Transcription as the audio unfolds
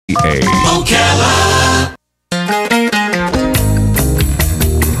WOCA.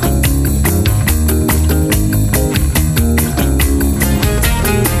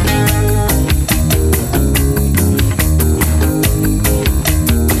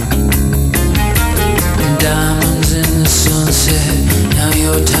 Diamonds in the sunset, now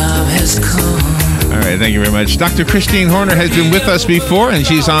your time has come. All right, thank you very much. Dr. Christine Horner has been with us before, and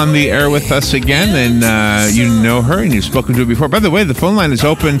she's on the air with us again, and you know her, and you've spoken to her before. By the way, the phone line is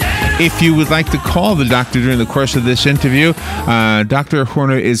open if you would like to call the doctor during the course of this interview. Dr.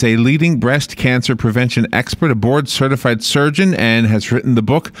 Horner is a leading breast cancer prevention expert, a board-certified surgeon, and has written the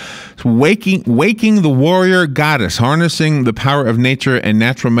book, Waking the Warrior Goddess, Harnessing the Power of Nature and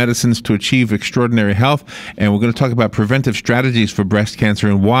Natural Medicines to Achieve Extraordinary Health. And we're going to talk about preventive strategies for breast cancer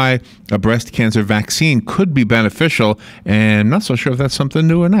and why a breast cancer vaccine could be beneficial, and I'm not so sure if that's something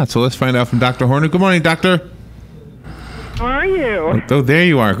new or not. So let's find out from Dr. Horner. Good morning, doctor. How are you? Oh, there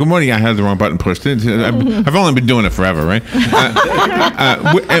you are. Good morning. I had the wrong button pushed. I've only been doing it forever, right?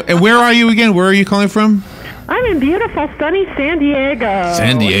 And where are you again? Where are you calling from? I'm in beautiful, sunny San Diego.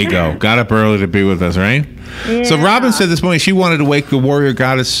 San Diego. Got up early to be with us, right? Yeah. So Robin said this morning she wanted to wake the warrior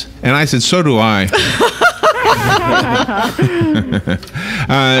goddess, and I said, so do I.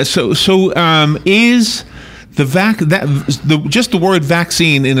 Is just the word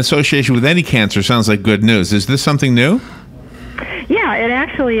vaccine in association with any cancer sounds like good news. Is this something new? Yeah,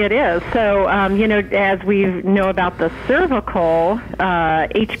 it is. So, as we know about the cervical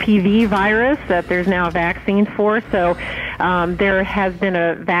HPV virus that there's now a vaccine for, so there has been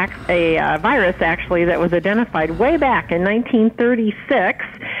a virus actually that was identified way back in 1936,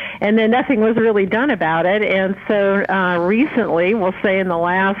 and then nothing was really done about it. And so recently, we'll say in the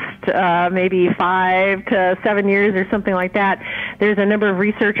last maybe 5 to 7 years or something like that, there's a number of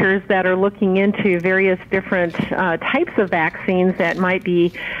researchers that are looking into various different types of vaccines that might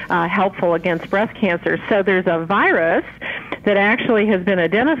be helpful against breast cancer. So there's a virus that actually has been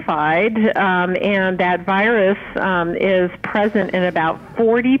identified, and that virus is present in about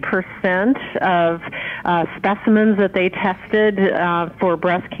 40% of specimens that they tested for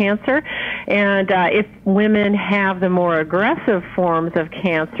breast cancer. And if women have the more aggressive forms of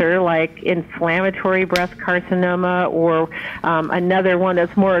cancer, like inflammatory breast carcinoma, or another one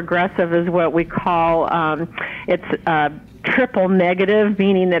that's more aggressive is what we call triple negative,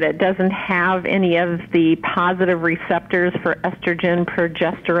 meaning that it doesn't have any of the positive receptors for estrogen,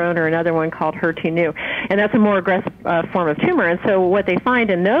 progesterone, or another one called HER2/neu. And that's a more aggressive form of tumor. And so what they find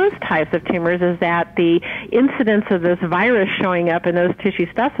in those types of tumors is that the incidence of this virus showing up in those tissue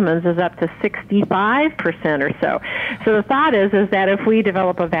specimens is up to 65% or so. So the thought is that if we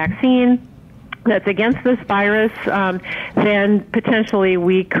develop a vaccine that's against this virus, then potentially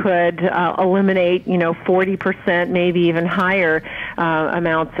we could eliminate, 40%, maybe even higher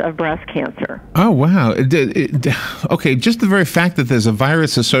amounts of breast cancer. Oh, wow. Okay, just the very fact that there's a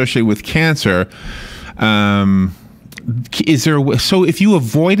virus associated with cancer, so if you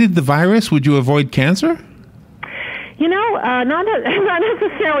avoided the virus, would you avoid cancer? Not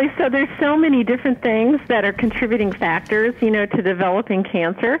necessarily. So there's so many different things that are contributing factors, to developing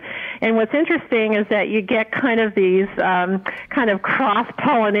cancer. And what's interesting is that you get kind of these kind of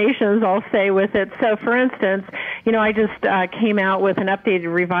cross-pollinations, I'll say, with it. So, for instance, I just came out with an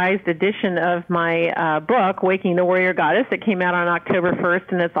updated, revised edition of my book, Waking the Warrior Goddess. It came out on October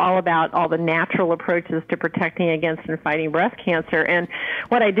 1st, and it's all about all the natural approaches to protecting against and fighting breast cancer. And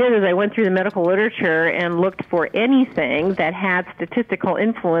what I did is I went through the medical literature and looked for anything that had statistical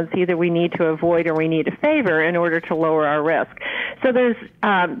influence, either we need to avoid or we need to favor in order to lower our risk. So there's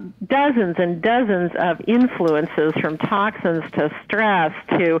dozens and dozens of influences, from toxins to stress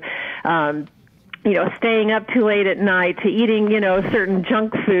to staying up too late at night, to eating, certain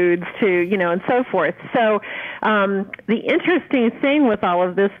junk foods, to, and so forth. So the interesting thing with all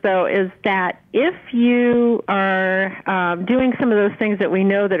of this, though, is that if you are doing some of those things that we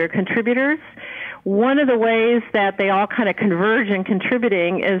know that are contributors, one of the ways that they all kind of converge in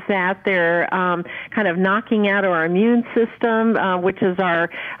contributing is that they're kind of knocking out our immune system, which is our,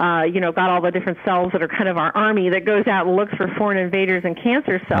 got all the different cells that are kind of our army that goes out and looks for foreign invaders and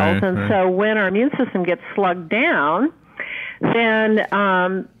cancer cells. And so when our immune system gets slugged down, then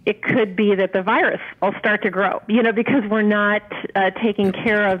it could be that the virus will start to grow, because we're not taking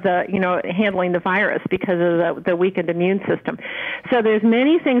care of the, handling the virus because of the weakened immune system. So there's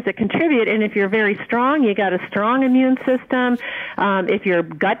many things that contribute, and if you're very strong, you got a strong immune system. If your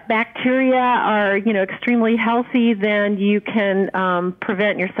gut bacteria are, extremely healthy, then you can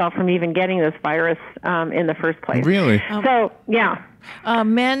prevent yourself from even getting this virus in the first place. Really? So, yeah.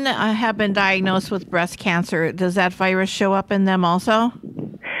 Men have been diagnosed with breast cancer. Does that virus show up in them also?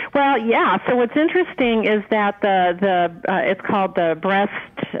 Well, yeah. So what's interesting is that it's called the breast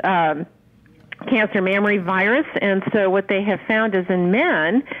cancer mammary virus, and so what they have found is in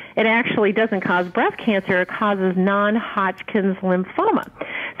men, it actually doesn't cause breast cancer, it causes non-Hodgkin's lymphoma.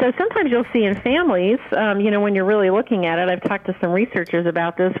 So sometimes you'll see in families, when you're really looking at it, I've talked to some researchers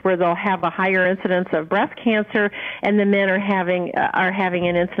about this, where they'll have a higher incidence of breast cancer, and the men are having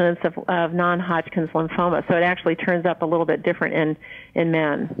an incidence of non-Hodgkin's lymphoma. So it actually turns up a little bit different in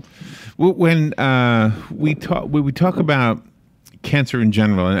men. When we talk about cancer in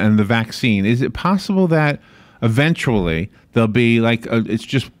general and the vaccine, is it possible that eventually there'll be it's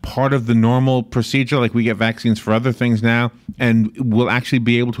just part of the normal procedure, like we get vaccines for other things now, and we'll actually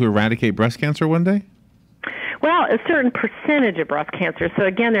be able to eradicate breast cancer one day? Well, a certain percentage of breast cancer. So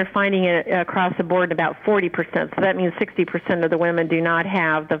again, they're finding it across the board about 40%. So that means 60% of the women do not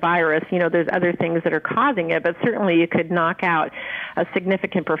have the virus. There's other things that are causing it, but certainly you could knock out a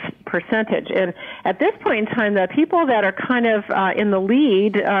significant percentage. And at this point in time, the people that are kind of in the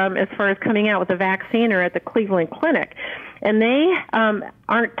lead as far as coming out with a vaccine are at the Cleveland Clinic. And they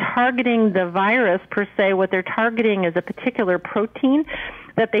aren't targeting the virus per se. What they're targeting is a particular protein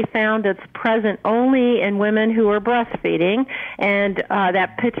that they found that's present only in women who are breastfeeding, and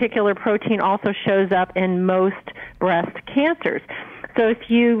that particular protein also shows up in most breast cancers. So if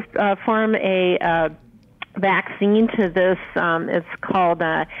you form a vaccine to this, it's called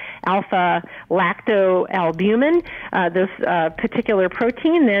alpha lactoalbumin, this particular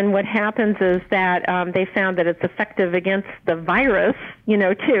protein, then what happens is that they found that it's effective against the virus,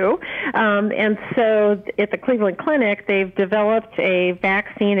 too. And so at the Cleveland Clinic, they've developed a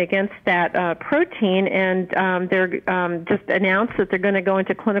vaccine against that protein, and they're just announced that they're going to go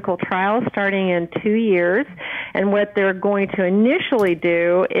into clinical trials starting in 2 years. And what they're going to initially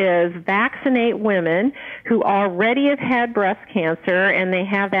do is vaccinate women who already have had breast cancer, and they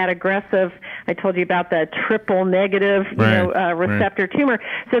have that aggressive, I told you about the triple negative receptor tumor.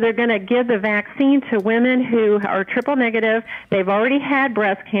 So they're going to give the vaccine to women who are triple negative, they've already had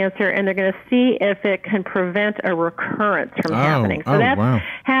breast cancer, and they're going to see if it can prevent a recurrence from happening. So that's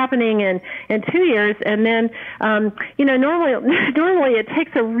happening in 2 years. And then, normally it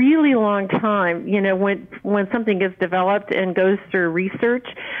takes a really long time, when something gets developed and goes through research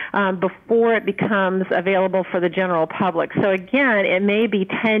before it becomes available for the general public. So again, it may be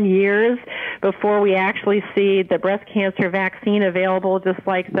 10 years before we actually see the breast cancer vaccine available, just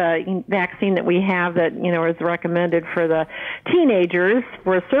like the vaccine that we have that, is recommended for the teenagers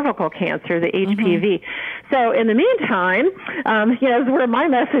for cervical cancer, the HPV. So in the meantime, is where my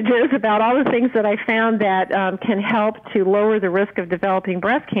message is about all the things that I found that can help to lower the risk of developing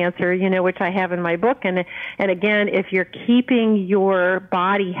breast cancer, which I have in my book. And again, if you're keeping your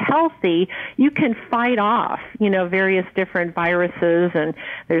body healthy, you can fight off, various different viruses, and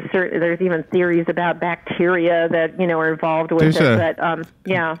there's even theories about bacteria that, are involved with it.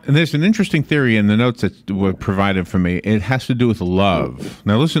 And there's an interesting theory in the notes that were provided for me. It has to do with love.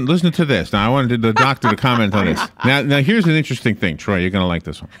 Now listen to this. Now I wanted the doctor to comment on this. Now here's an interesting thing, Troy. You're going to like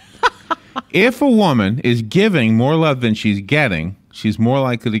this one. If a woman is giving more love than she's getting, she's more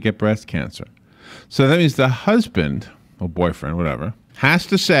likely to get breast cancer. So that means the husband or boyfriend, whatever, has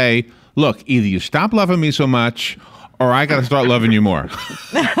to say, look, either you stop loving me so much, or I got to start loving you more.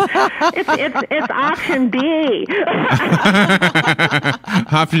 It's option B.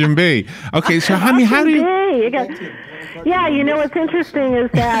 Option B. Okay, so how do you? What's interesting is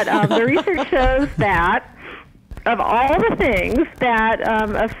that the research shows that of all the things that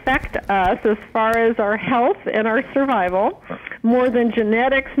affect us as far as our health and our survival, more than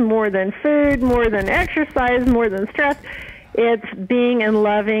genetics, more than food, more than exercise, more than stress, it's being in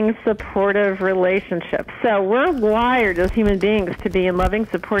loving, supportive relationships. So we're wired as human beings to be in loving,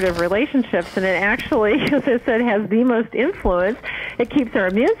 supportive relationships, and it actually, as I said, has the most influence. It keeps our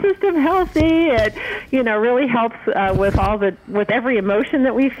immune system healthy. It, really helps with every emotion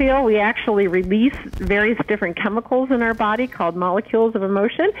that we feel. We actually release various different chemicals in our body called molecules of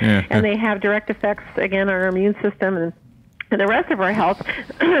emotion, and they have direct effects, again, on our immune system and the rest of our health.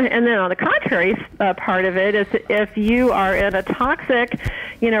 And then on the contrary part of it is if you are in a toxic,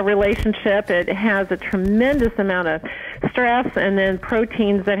 relationship, it has a tremendous amount of stress and then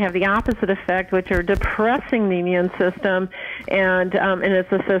proteins that have the opposite effect, which are depressing the immune system, and it's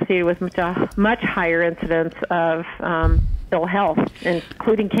associated with much higher incidence of ill health,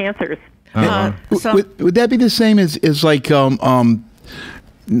 including cancers. Would that be the same as like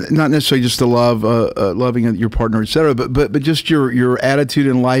not necessarily just the love, loving your partner, etc., but just your attitude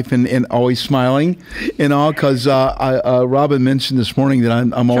in life and always smiling and all. Because Robin mentioned this morning that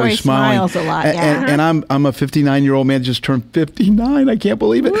I'm always smiling. Smiles a lot, yeah. And I'm a 59-year-old man, just turned 59. I can't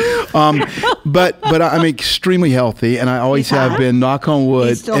believe it. But I'm extremely healthy, and I always have been. Knock on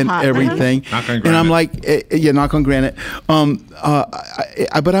wood and hot. everything. Knock on granite. And I'm like, yeah, knock on granite. But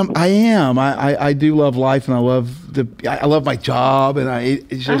I do love life, and I love my job, and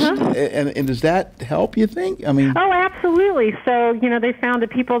it's just and does that help, you think? I mean, oh, absolutely. So they found that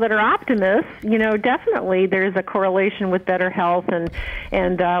people that are optimists, definitely there's a correlation with better health and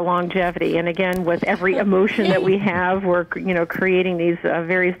longevity. And again, with every emotion that we have, we're creating these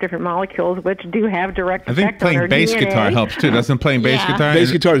various different molecules which do have direct I think effect on playing our bass DNA. guitar helps too. Doesn't playing bass guitar?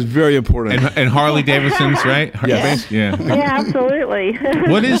 bass guitar is very important. And Harley Davidson's, right? Yes. Yeah. Yeah, absolutely.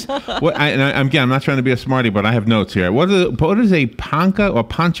 I'm not trying to be a smarty, but I have notes here. What is a panca or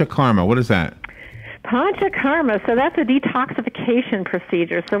panchakarma? What is that? Panchakarma, so that's a detoxification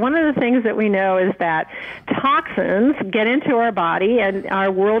procedure. So one of the things that we know is that toxins get into our body, and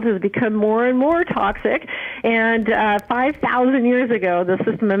our world has become more and more toxic. And 5,000 years ago, the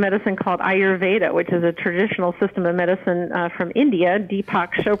system of medicine called Ayurveda, which is a traditional system of medicine from India,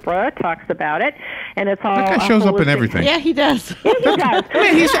 Deepak Chopra talks about it. And it's all That guy shows up in holistic. everything. Yeah, he does. Yeah, he does.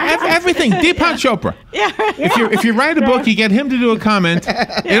 Man, he's everything. Deepak Chopra. Yeah. If you write a book, you get him to do a comment,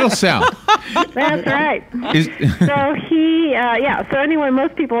 it'll sell. That's right. So he, so anyway,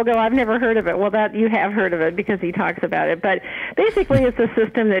 most people will go, I've never heard of it. Well, that you have heard of it because he talks about it. But basically, it's a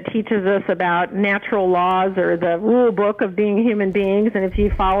system that teaches us about natural laws or the rule book of being human beings. And if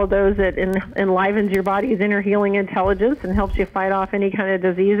you follow those, it enlivens your body's inner healing intelligence and helps you fight off any kind of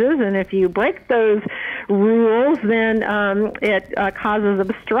diseases. And if you break those rules, then it causes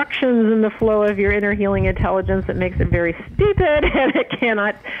obstructions in the flow of your inner healing intelligence. It makes it very stupid, and it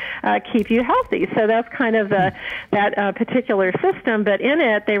cannot keep you healthy. So that's kind of that particular system. But in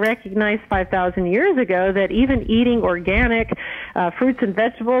it, they recognized 5,000 years ago that even eating organic fruits and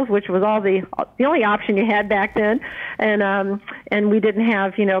vegetables, which was the only option you had back then, and we didn't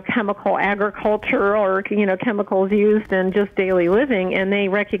have chemical agriculture or chemicals used in just daily living, and they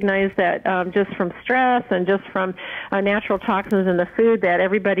recognized that just from stress and just from natural toxins in the food, that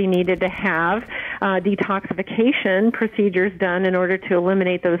everybody needed to have detoxification procedures done in order to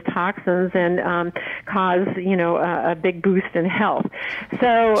eliminate those toxins and cause a big boost in health.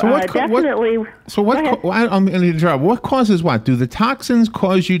 So definitely. I'm going to interrupt. What causes what? Do the toxins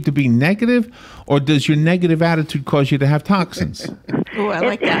cause you to be negative, or does your negative attitude cause you to have toxins? Ooh, I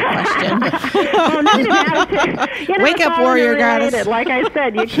like that question. Well, negative attitude, Wake up, warrior goddess. Like I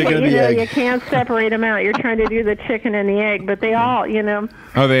said, you can't separate them out. You're trying to do the chicken and the egg, but they all,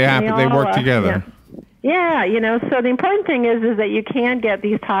 Oh, they happen. They work together. Yeah, so the important thing is that you can get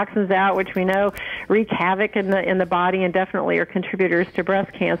these toxins out, which we know wreak havoc in the body and definitely are contributors to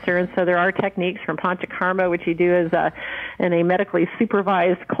breast cancer. And so there are techniques from Panchakarma, which you do in a medically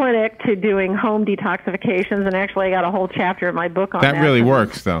supervised clinic, to doing home detoxifications. And actually, I got a whole chapter in my book on that. That really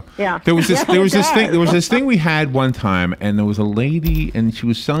works, though. Yeah. There was this thing we had one time, and there was a lady, and she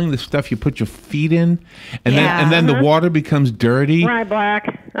was selling the stuff you put your feet in, and then the water becomes dirty. Right,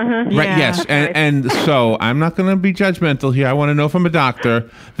 black. Right. Yes. And so I'm not going to be judgmental here. I want to know from a doctor.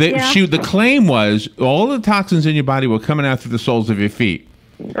 The claim was all the toxins in your body were coming out through the soles of your feet.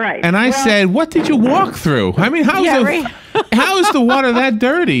 Right. And I said, what did you walk through? I mean, how is the water that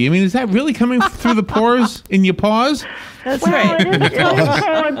dirty? I mean, is that really coming through the pores in your paws? That's right.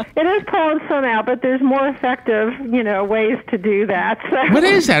 It is pulling some out, but there's more effective, ways to do that. So, what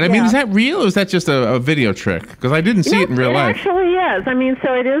is that? I mean, is that real, or is that just a video trick? Because I didn't see it in real life. It actually is. I mean,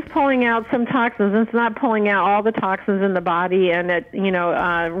 so it is pulling out some toxins. It's not pulling out all the toxins in the body, and it,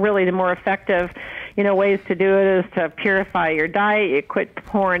 really the more effective ways to do it is to purify your diet. You quit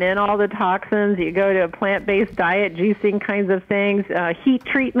pouring in all the toxins. You go to a plant-based diet, juicing kinds of things. Heat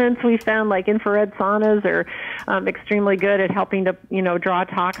treatments we found, like infrared saunas, are extremely good at helping to, draw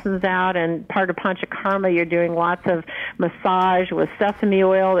toxins out. And part of Panchakarma, you're doing lots of massage with sesame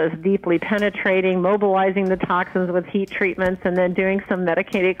oil that's deeply penetrating, mobilizing the toxins with heat treatments, and then doing some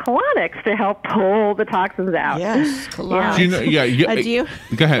medicated colonics to help pull the toxins out. Yes, colonics. Do you?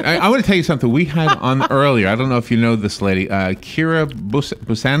 Go ahead. I want to tell you something. We had on earlier, I don't know if you know this lady, Kira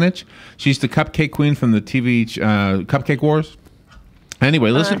Busanich. She's the cupcake queen from the TV Cupcake Wars.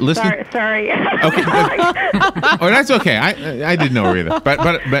 Anyway, listen. Sorry. Okay. Oh, that's okay. I didn't know her either,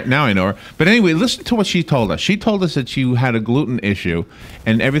 but now I know her. But anyway, listen to what she told us. She told us that she had a gluten issue,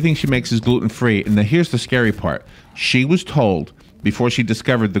 and everything she makes is gluten free. And here's the scary part: she was told before she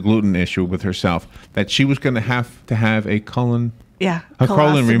discovered the gluten issue with herself that she was going to have a Yeah. Her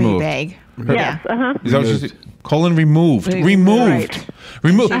colon colostomy removed. bag. Yes. Is that what she said? Colon removed. Removed. Right.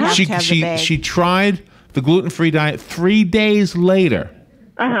 Removed. And she has to have the bag. She tried the gluten-free diet. 3 days later,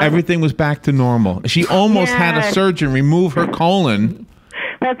 everything was back to normal. She almost had a Yes. surgeon remove her colon.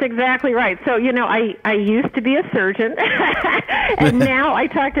 That's exactly right. So, I used to be a surgeon, and now I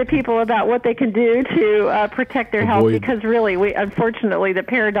talk to people about what they can do to protect their health, because really, unfortunately, the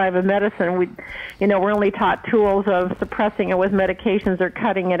paradigm of medicine, we're only taught tools of suppressing it with medications or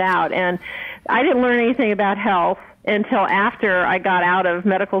cutting it out. And I didn't learn anything about health until after I got out of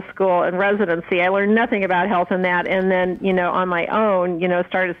medical school and residency. I learned nothing about health in that, and then, on my own,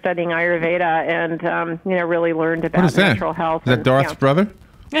 started studying Ayurveda and, really learned about What is that? natural health. Is that Darth's brother?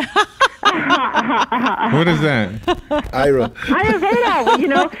 What is that? Ira. Ayurveda,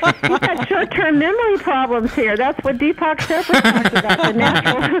 we've got short-term memory problems here. That's what Deepak Chopra talks about, the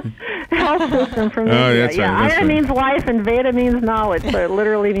natural health system from India. That's right, that's Ayurveda right. means life, and Veda means knowledge. So it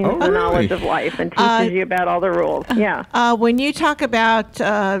literally means the really? knowledge of life and teaches you about all the rules. Yeah. When you talk about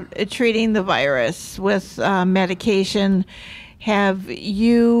treating the virus with medication, have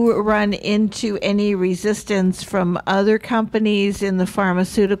you run into any resistance from other companies in the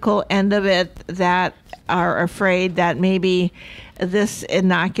pharmaceutical end of it that are afraid that maybe this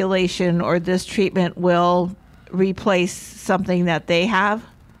inoculation or this treatment will replace something that they have?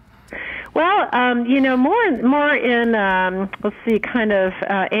 Well, more in, let's see, kind of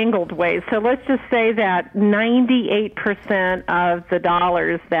angled ways. So let's just say that 98% of the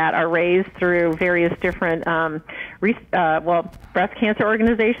dollars that are raised through various different, breast cancer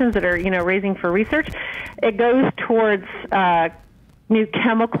organizations that are, raising for research, it goes towards new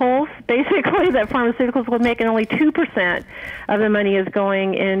chemicals, basically, that pharmaceuticals will make, and only 2% of the money is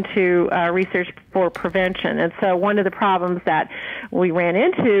going into research for prevention. And so one of the problems that we ran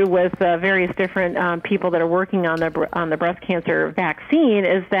into with various different people that are working on the breast cancer vaccine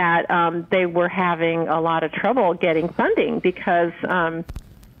is that they were having a lot of trouble getting funding because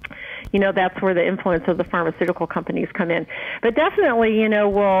that's where the influence of the pharmaceutical companies come in. But definitely,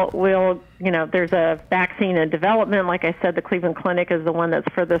 we'll there's a vaccine in development. Like I said, the Cleveland Clinic is the one that's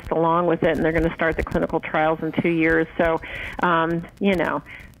furthest along with it, and they're going to start the clinical trials in 2 years. So, they'll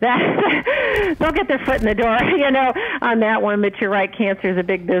get their foot in the door, on that one. But you're right, cancer is a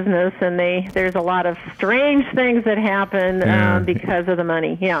big business, and there's a lot of strange things that happen because of the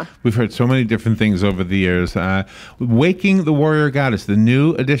money. Yeah. We've heard so many different things over the years. Waking the Warrior Goddess, the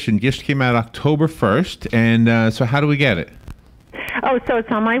new edition, just came out October 1st. And so how do we get it? Oh, so it's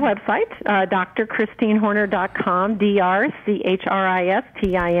on my website, drchristinehorner.com,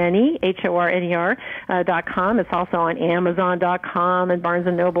 drchristineHorner.com. It's also on Amazon.com and Barnes &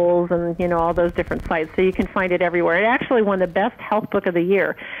 Nobles and, all those different sites. So you can find it everywhere. It actually won the best health book of the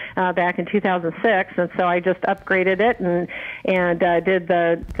year back in 2006, and so I just upgraded it and did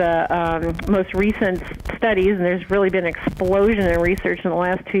the most recent studies, and there's really been an explosion in research in the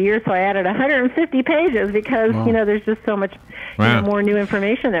last 2 years, so I added 150 pages because, there's just so much more new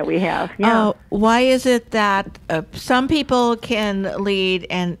information that we have. Yeah. Why is it that some people can lead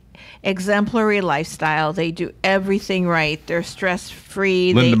an exemplary lifestyle? They do everything right. They're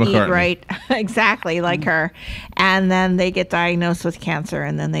stress-free. Linda they McCartney. eat right. Exactly, like her. And then they get diagnosed with cancer,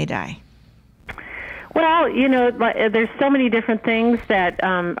 and then they die. Well, there's so many different things that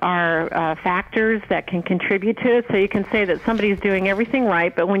are factors that can contribute to it. So you can say that somebody's doing everything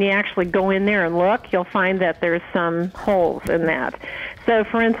right, but when you actually go in there and look, you'll find that there's some holes in that. So,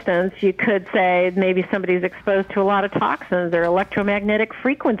 for instance, you could say maybe somebody's exposed to a lot of toxins or electromagnetic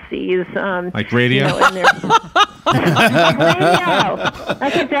frequencies. Like radio? Radio.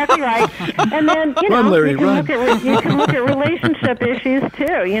 That's exactly right. And then, Run, Larry, you can run. you can look at relationship issues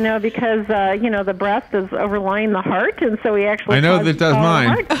too, because the breast is overlying the heart, and so we actually I know that does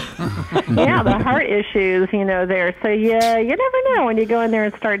mine. Yeah, the heart issues, there. So you never know when you go in there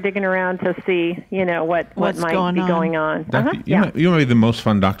and start digging around to see, what What's might going be on. going on. Doctor, you might be the most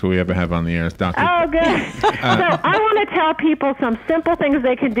fun doctor we ever have on the air, Doctor. Oh, good. So I want to tell people some simple things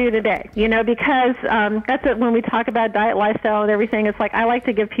they can do today, because that's it. When we talk about diet, lifestyle, and everything, it's like I like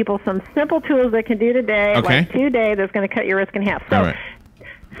to give people some simple tools they can do today, Okay. like today, that's going to cut your risk in half. So All right.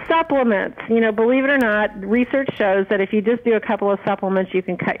 supplements, believe it or not, research shows that if you just do a couple of supplements, you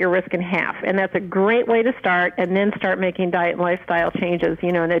can cut your risk in half. And that's a great way to start, and then start making diet and lifestyle changes,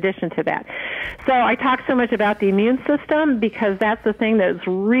 in addition to that. So I talk so much about the immune system because that's the thing that's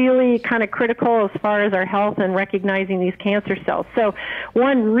really kind of critical as far as our health and recognizing these cancer cells. So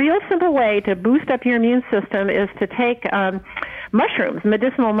one real simple way to boost up your immune system is to take mushrooms,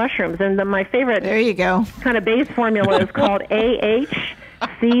 medicinal mushrooms. And my favorite There you go. kind of base formula is called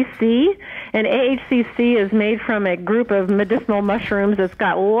AHCC, And AHCC is made from a group of medicinal mushrooms. It's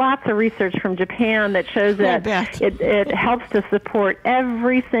got lots of research from Japan that shows that it helps to support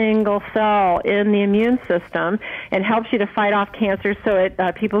every single cell in the immune system and helps you to fight off cancer. So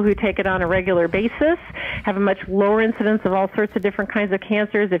people who take it on a regular basis have a much lower incidence of all sorts of different kinds of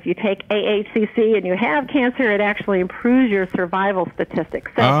cancers. If you take AHCC and you have cancer, it actually improves your survival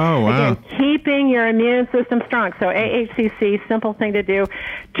statistics. So again, keeping your immune system strong. So AHCC, simple thing to do.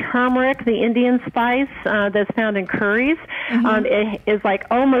 Turmeric, the Indian spice that's found in curries, it is like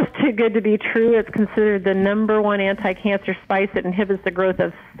almost too good to be true. It's considered the #1 anti-cancer spice. It inhibits the growth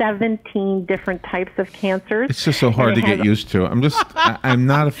of 17 different types of cancers. It's just so hard to get used to. I'm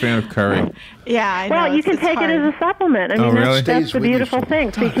not a fan of curry. Yeah, I know. Well, you can take it as a supplement. I mean, that's the beautiful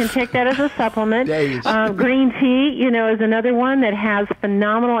thing. So you can take that as a supplement. Green tea, is another one that has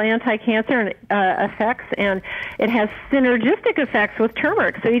phenomenal anti-cancer effects, and it has synergistic effects with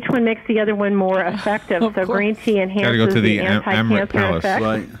turmeric. So each one makes the other one more effective. So green tea enhances the anti-cancer effect.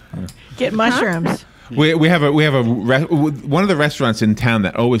 Right. Get mushrooms. We have one of the restaurants in town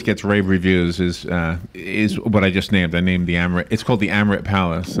that always gets rave reviews is what I just named. I named the Amrit. It's called the Amrit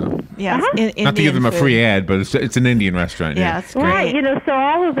Palace. So. Yes, not to give them a free ad, but it's an Indian restaurant. Yeah, it's great. Right. So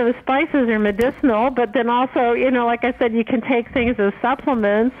all of those spices are medicinal, but then also, like I said, you can take things as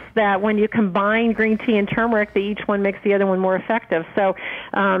supplements that when you combine green tea and turmeric, each one makes the other one more effective. So,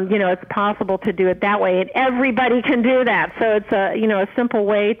 it's possible to do it that way, and everybody can do that. So it's a simple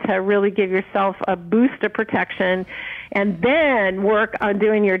way to really give yourself a boost of protection, and then work on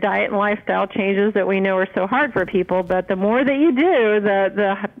doing your diet and lifestyle changes that we know are so hard for people. But the more that you do,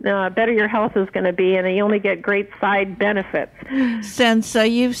 the better your health is going to be, and you only get great side benefits. Since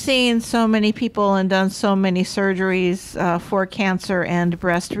you've seen so many people and done so many surgeries for cancer and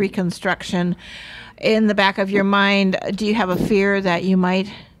breast reconstruction, in the back of your mind, do you have a fear that you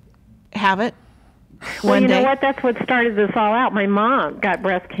might have it? Well, you know what? That's what started this all out. My mom got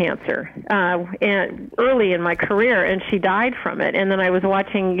breast cancer and early in my career, and she died from it. And then I was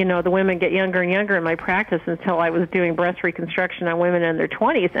watching, the women get younger and younger in my practice until I was doing breast reconstruction on women in their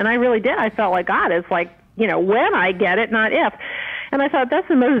 20s. And I really did. I felt like, God, it's like, when I get it, not if. And I thought that's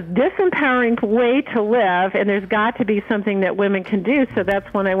the most disempowering way to live, and there's got to be something that women can do. So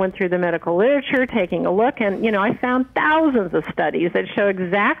that's when I went through the medical literature, taking a look, and, I found thousands of studies that show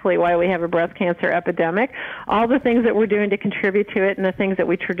exactly why we have a breast cancer epidemic, all the things that we're doing to contribute to it, and the things that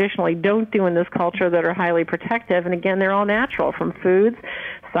we traditionally don't do in this culture that are highly protective. And again, they're all natural, from foods,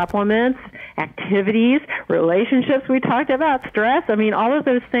 supplements, activities, relationships we talked about, stress. I mean, all of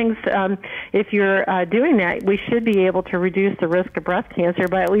those things, if you're doing that, we should be able to reduce the risk of breast cancer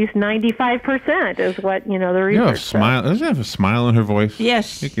by at least 95% is what, the research says. Doesn't she have a smile in her voice?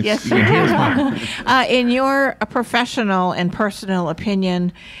 Yes. Yes. You can hear a smile. In your professional and personal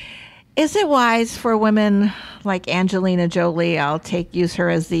opinion, is it wise for women like Angelina Jolie, use her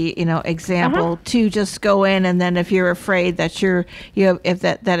as the example, to just go in, and then if you're afraid that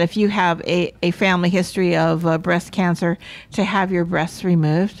if you have a family history of breast cancer, to have your breasts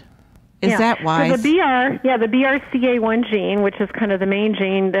removed? Is that wise? So the BRCA1 gene, which is kind of the main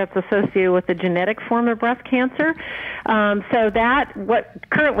gene that's associated with the genetic form of breast cancer.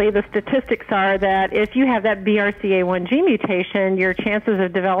 Currently the statistics are that if you have that BRCA1 gene mutation, your chances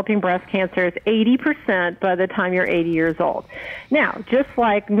of developing breast cancer is 80% by the time you're 80 years old. Now, just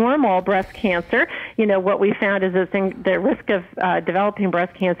like normal breast cancer, what we found is that the risk of developing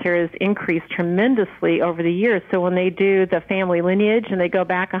breast cancer is increased tremendously over the years. So when they do the family lineage and they go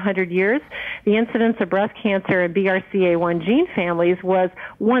back 100 years, the incidence of breast cancer in BRCA1 gene families was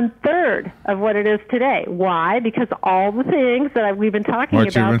 1/3 of what it is today. Why? Because all the things that we've been talking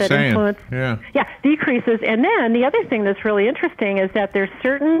about that influence decreases. And then the other thing that's really interesting is that there's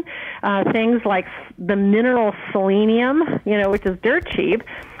certain things like the mineral selenium, which is dirt cheap,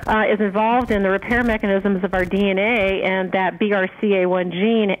 is involved in the repair mechanisms of our DNA, and that BRCA1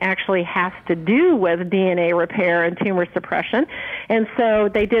 gene actually has to do with DNA repair and tumor suppression. And so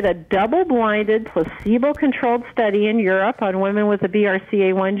they did a double-blinded, placebo-controlled study in Europe on women with a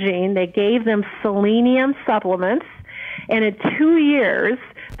BRCA1 gene. They gave them selenium supplements, and in 2 years,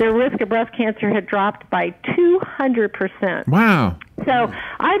 their risk of breast cancer had dropped by 200%. Wow. So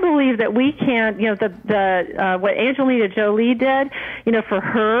I believe that we can, what Angelina Jolie did, for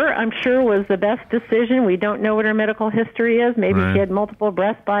her, I'm sure was the best decision. We don't know what her medical history is. Maybe she had multiple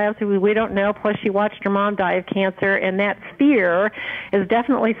breast biopsies. We don't know. Plus, she watched her mom die of cancer, and that fear is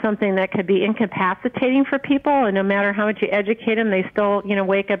definitely something that could be incapacitating for people. And no matter how much you educate them, they still,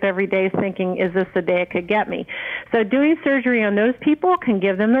 wake up every day thinking, "Is this the day it could get me?" So doing surgery on those people can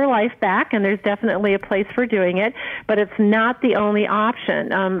give them their life back, and there's definitely a place for doing it. But it's not the only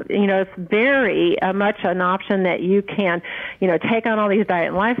option. It's very much an option that you can, take on all these diet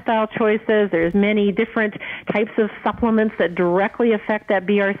and lifestyle choices. There's many different types of supplements that directly affect that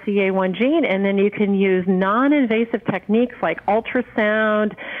BRCA1 gene, and then you can use non-invasive techniques like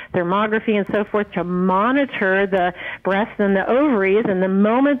ultrasound, thermography, and so forth to monitor the breasts and the ovaries. And the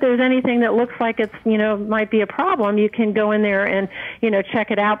moment there's anything that looks like it's, might be a problem, you can go in there and,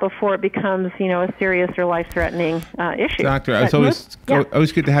 check it out before it becomes, a serious or life-threatening issue. Doctor, it's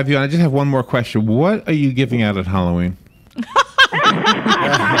always good to have you on. I just have one more question. What are you giving out at Halloween?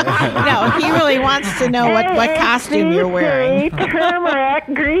 No, he really wants to know what costume you're wearing. Turmeric,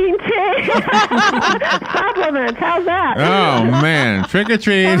 green tea, supplements. How's that? Oh, man. Trick or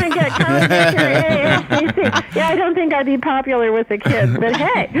treat. Come and get AACC. Yeah, I don't think I'd be popular with the kids, but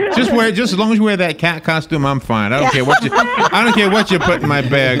hey. Just as long as you wear that cat costume, I'm fine. I don't care what you put in my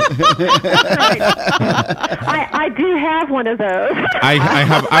bag. Right. I do have one of those.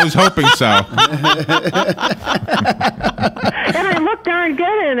 I was hoping so. And I look darn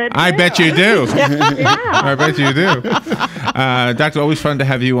good in it. I bet you do. Yeah. I bet you do. Doctor, always fun to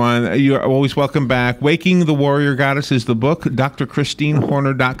have you on. You're always welcome back. Waking the Warrior Goddess is the book.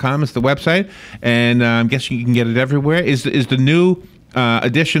 DrChristineHorner.com is the website. And I'm guessing you can get it everywhere. Is the new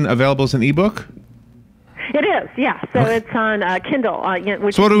edition available as an ebook? It is, yeah. So it's on Kindle.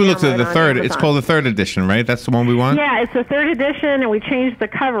 So what do we look at? The third. It's called the third edition, right? That's the one we want? Yeah, it's the third edition, and we changed the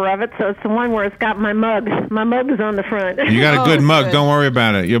cover of it, so it's the one where it's got my mug. My mug is on the front. You got a good mug. Don't worry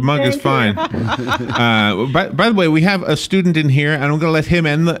about it. Your mug is fine. By the way, we have a student in here, and I'm going to let him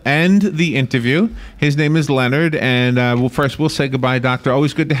end the interview. His name is Leonard, and we'll say goodbye, Doctor.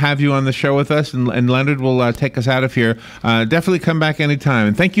 Always good to have you on the show with us, and Leonard will take us out of here. Definitely come back anytime.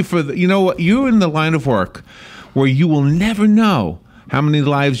 And thank you for you're in the line of work where you will never know how many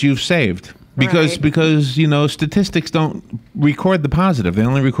lives you've saved because statistics don't record the positive; they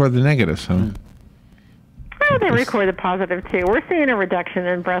only record the negative. So, well, they record the positive too. We're seeing a reduction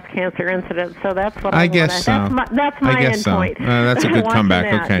in breast cancer incidence, so that's what I guess. That's my end point. That's a good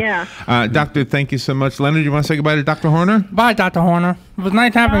comeback. Okay, yeah. Doctor, thank you so much. Leonard, you want to say goodbye to Dr. Horner? Bye, Dr. Horner. It was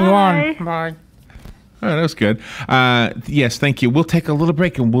nice having you on. Bye. Oh, that was good. Yes, thank you. We'll take a little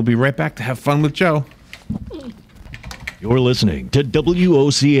break, and we'll be right back to have fun with Joe. You're listening to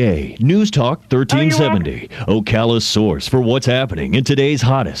WOCA News Talk 1370, Ocala's source for what's happening in today's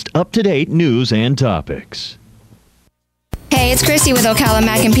hottest, up-to-date news and topics. Hey, it's Christy with Ocala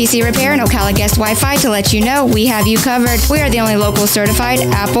Mac and PC Repair and Ocala Guest Wi-Fi to let you know we have you covered. We are the only local certified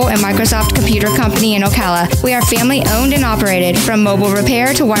Apple and Microsoft computer company in Ocala. We are family owned and operated. From mobile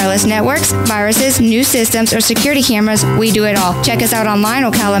repair to wireless networks, viruses, new systems, or security cameras, we do it all. Check us out online,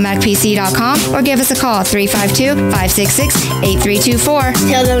 ocalamacpc.com, or give us a call, 352-566-8324.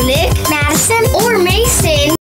 Hello, Nick, Madison, or Mason.